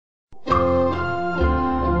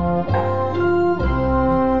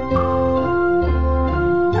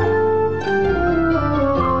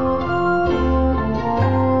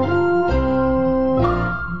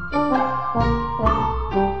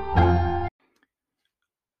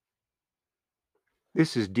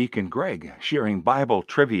This is Deacon Greg sharing Bible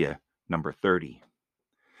trivia number 30.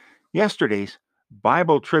 Yesterday's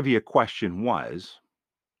Bible trivia question was,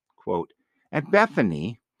 quote, at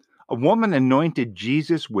Bethany, a woman anointed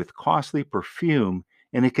Jesus with costly perfume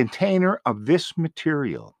in a container of this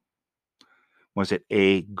material. Was it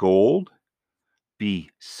A, gold, B,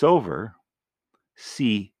 silver,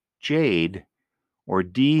 C, jade, or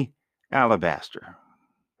D, alabaster?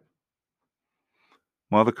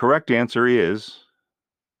 Well, the correct answer is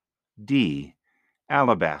D,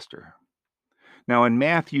 alabaster. Now, in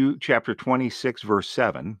Matthew chapter 26, verse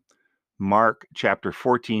 7, Mark chapter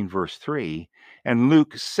 14, verse 3, and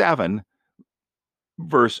Luke 7,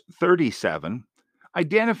 verse 37,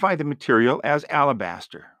 identify the material as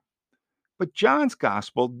alabaster. But John's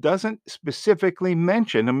gospel doesn't specifically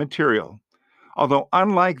mention a material, although,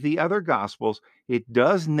 unlike the other gospels, it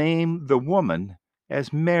does name the woman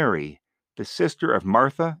as Mary, the sister of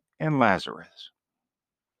Martha and Lazarus.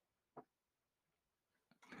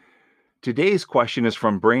 Today's question is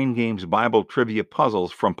from Brain Games Bible Trivia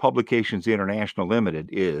Puzzles from Publications International Limited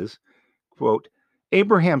is, quote,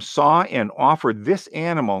 Abraham saw and offered this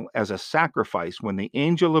animal as a sacrifice when the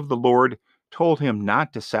angel of the Lord told him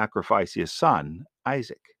not to sacrifice his son,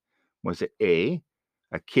 Isaac. Was it A,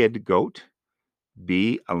 a kid goat,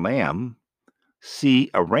 B, a lamb,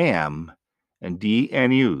 C, a ram, and D,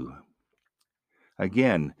 an ewe?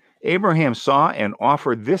 Again, Abraham saw and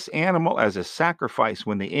offered this animal as a sacrifice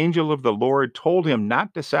when the angel of the Lord told him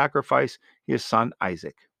not to sacrifice his son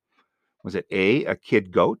Isaac. Was it A, a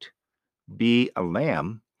kid goat, B, a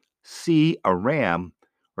lamb, C, a ram,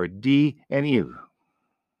 or D, an ewe?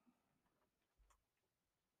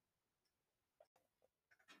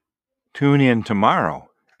 Tune in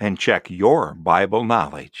tomorrow and check your Bible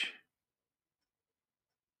knowledge.